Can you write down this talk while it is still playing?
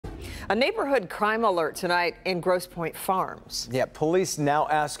A neighborhood crime alert tonight in Grosse Pointe Farms. Yeah, police now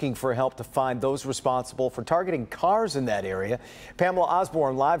asking for help to find those responsible for targeting cars in that area. Pamela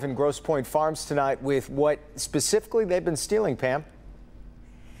Osborne live in Grosse Pointe Farms tonight with what specifically they've been stealing, Pam.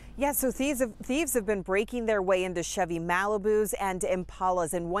 Yeah, so thieves have been breaking their way into Chevy Malibus and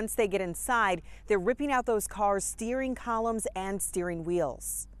Impalas, and once they get inside, they're ripping out those cars' steering columns and steering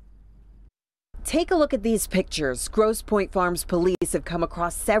wheels. Take a look at these pictures. Grosse Pointe Farms police have come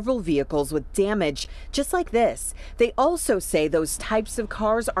across several vehicles with damage just like this. They also say those types of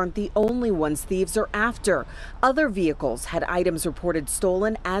cars aren't the only ones thieves are after. Other vehicles had items reported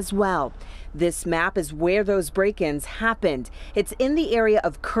stolen as well. This map is where those break-ins happened. It's in the area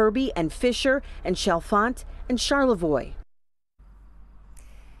of Kirby and Fisher and Chalfont and Charlevoix.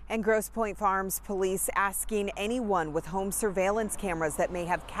 And Grosse Pointe Farms police asking anyone with home surveillance cameras that may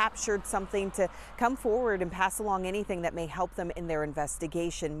have captured something to come forward and pass along anything that may help them in their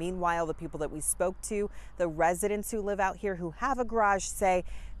investigation. Meanwhile, the people that we spoke to, the residents who live out here who have a garage, say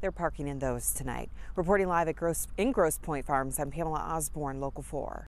they're parking in those tonight. Reporting live at Grosse Pointe Farms, I'm Pamela Osborne, Local 4.